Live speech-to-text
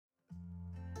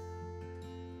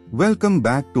Welcome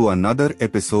back to another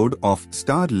episode of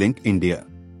Starlink India.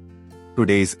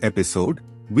 Today's episode,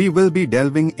 we will be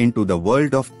delving into the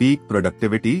world of peak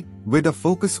productivity with a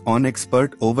focus on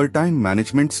expert overtime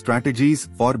management strategies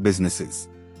for businesses.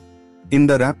 In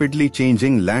the rapidly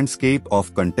changing landscape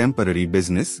of contemporary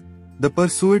business, the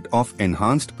pursuit of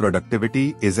enhanced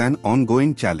productivity is an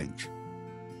ongoing challenge.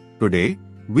 Today,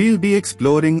 we'll be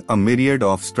exploring a myriad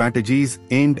of strategies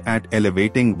aimed at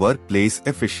elevating workplace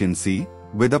efficiency,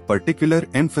 with a particular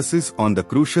emphasis on the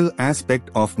crucial aspect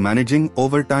of managing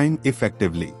overtime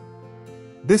effectively.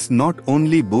 This not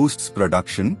only boosts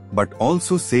production but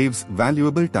also saves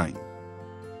valuable time.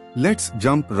 Let's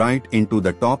jump right into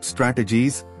the top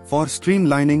strategies for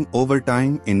streamlining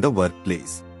overtime in the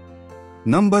workplace.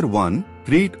 Number 1.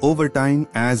 Treat overtime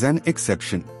as an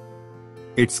exception.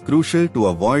 It's crucial to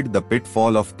avoid the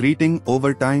pitfall of treating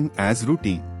overtime as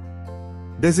routine.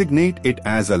 Designate it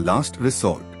as a last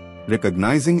resort,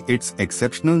 recognizing its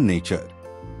exceptional nature.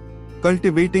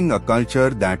 Cultivating a culture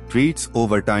that treats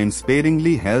overtime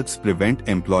sparingly helps prevent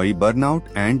employee burnout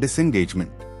and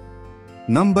disengagement.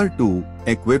 Number 2.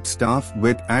 Equip staff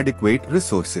with adequate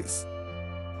resources.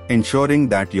 Ensuring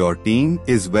that your team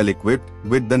is well equipped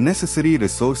with the necessary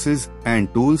resources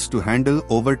and tools to handle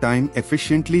overtime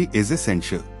efficiently is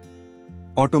essential.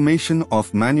 Automation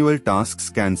of manual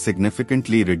tasks can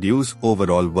significantly reduce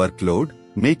overall workload,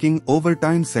 making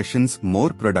overtime sessions more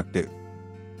productive.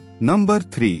 Number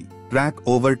 3. Track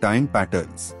overtime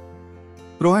patterns.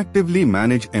 Proactively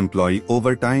manage employee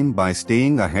overtime by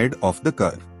staying ahead of the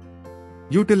curve.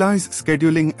 Utilize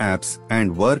scheduling apps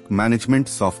and work management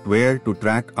software to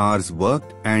track hours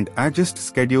worked and adjust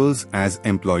schedules as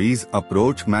employees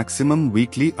approach maximum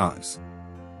weekly hours.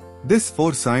 This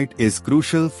foresight is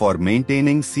crucial for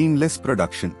maintaining seamless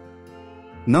production.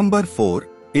 Number 4.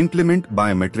 Implement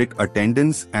biometric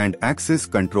attendance and access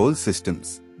control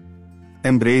systems.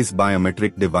 Embrace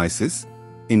biometric devices,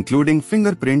 including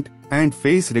fingerprint and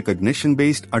face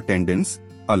recognition-based attendance,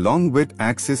 along with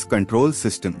access control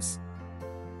systems.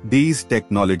 These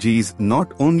technologies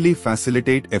not only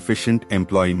facilitate efficient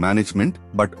employee management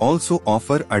but also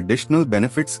offer additional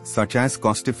benefits such as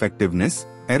cost-effectiveness,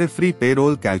 error-free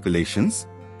payroll calculations,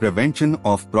 prevention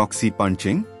of proxy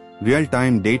punching,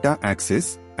 real-time data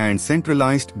access, and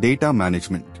centralized data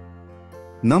management.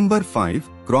 Number 5.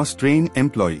 Cross-train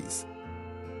employees.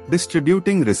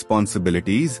 Distributing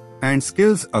responsibilities and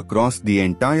skills across the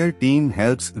entire team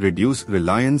helps reduce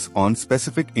reliance on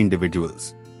specific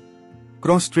individuals.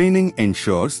 Cross-training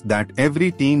ensures that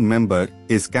every team member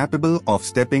is capable of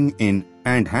stepping in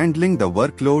and handling the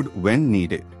workload when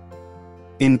needed.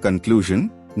 In conclusion,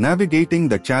 navigating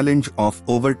the challenge of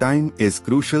overtime is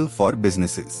crucial for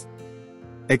businesses.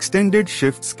 Extended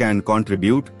shifts can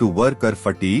contribute to worker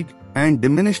fatigue and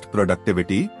diminished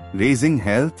productivity, raising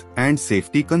health and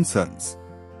safety concerns.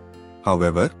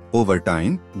 However,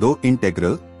 overtime, though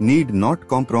integral, need not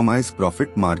compromise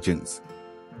profit margins.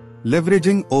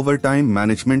 Leveraging overtime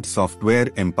management software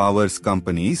empowers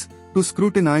companies to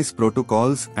scrutinize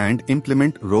protocols and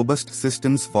implement robust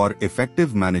systems for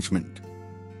effective management.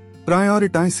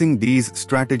 Prioritizing these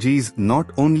strategies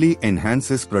not only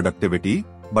enhances productivity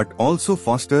but also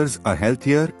fosters a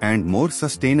healthier and more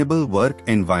sustainable work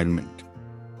environment.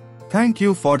 Thank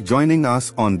you for joining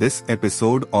us on this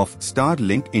episode of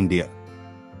Starlink India.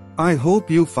 I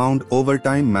hope you found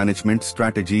overtime management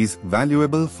strategies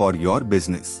valuable for your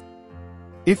business.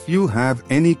 If you have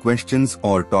any questions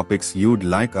or topics you'd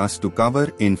like us to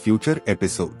cover in future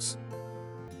episodes,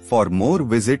 for more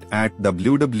visit at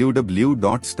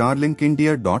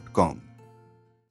www.starlinkindia.com.